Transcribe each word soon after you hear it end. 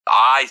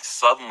I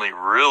suddenly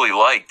really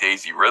like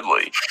Daisy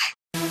Ridley.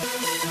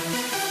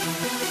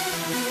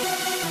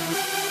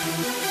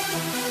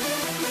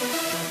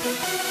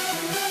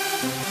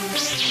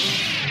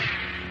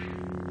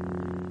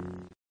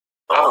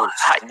 Oh,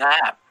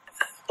 snap.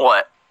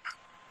 What?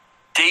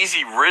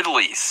 Daisy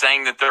Ridley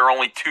saying that there are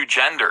only 2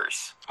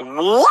 genders.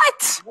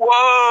 What? Whoa!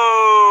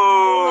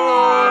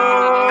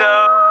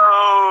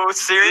 No,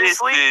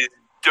 seriously? This is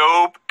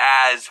dope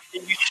as...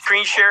 Can you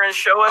screen share and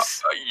show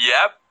us?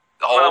 Yep.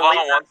 Hold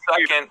on 1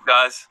 second,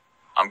 guys.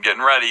 I'm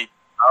getting ready.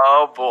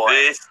 Oh, boy.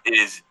 This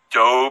is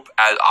dope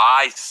as...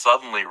 I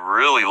suddenly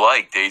really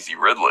like Daisy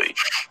Ridley.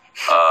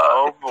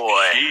 Oh,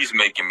 boy. She's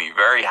making me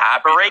very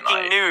happy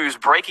Breaking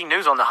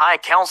news on the High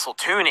Council.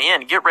 Tune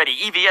in. Get ready.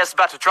 EVS is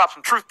about to drop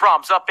some truth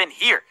bombs up in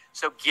here.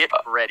 So get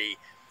ready.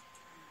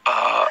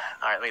 All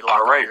right,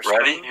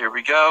 ready? Here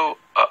we go.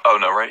 Oh,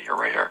 no, right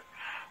here.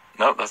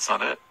 No, that's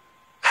not it.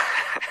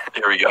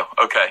 Here we go.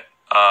 Okay.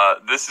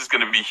 This is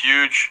going to be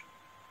huge,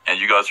 and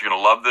you guys are going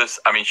to love this.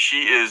 I mean,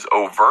 she is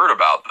overt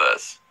about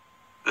this.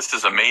 This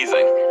is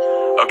amazing.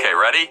 Okay,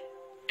 ready?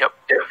 Yep.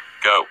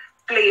 Go.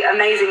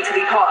 Amazing to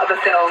be part of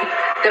a film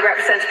that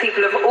represents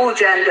people of all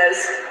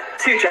genders,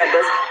 2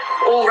 genders,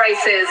 all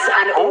races,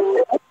 and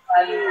all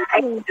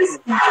ages.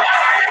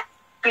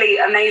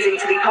 Amazing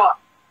to be part.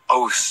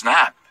 Oh,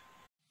 snap.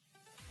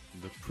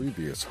 The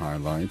previous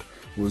highlight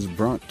was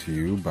brought to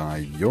you by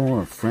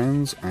your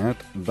friends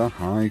at the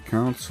High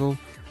Council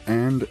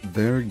and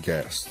their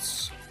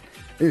guests.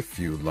 If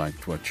you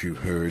liked what you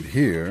heard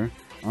here,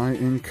 I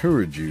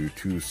encourage you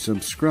to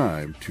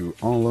subscribe to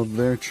all of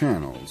their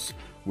channels,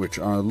 which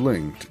are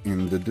linked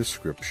in the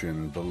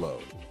description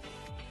below.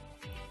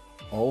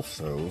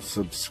 Also,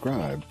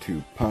 subscribe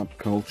to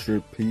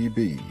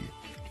popculturepb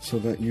so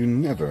that you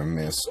never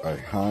miss a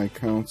High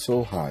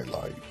Council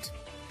highlight.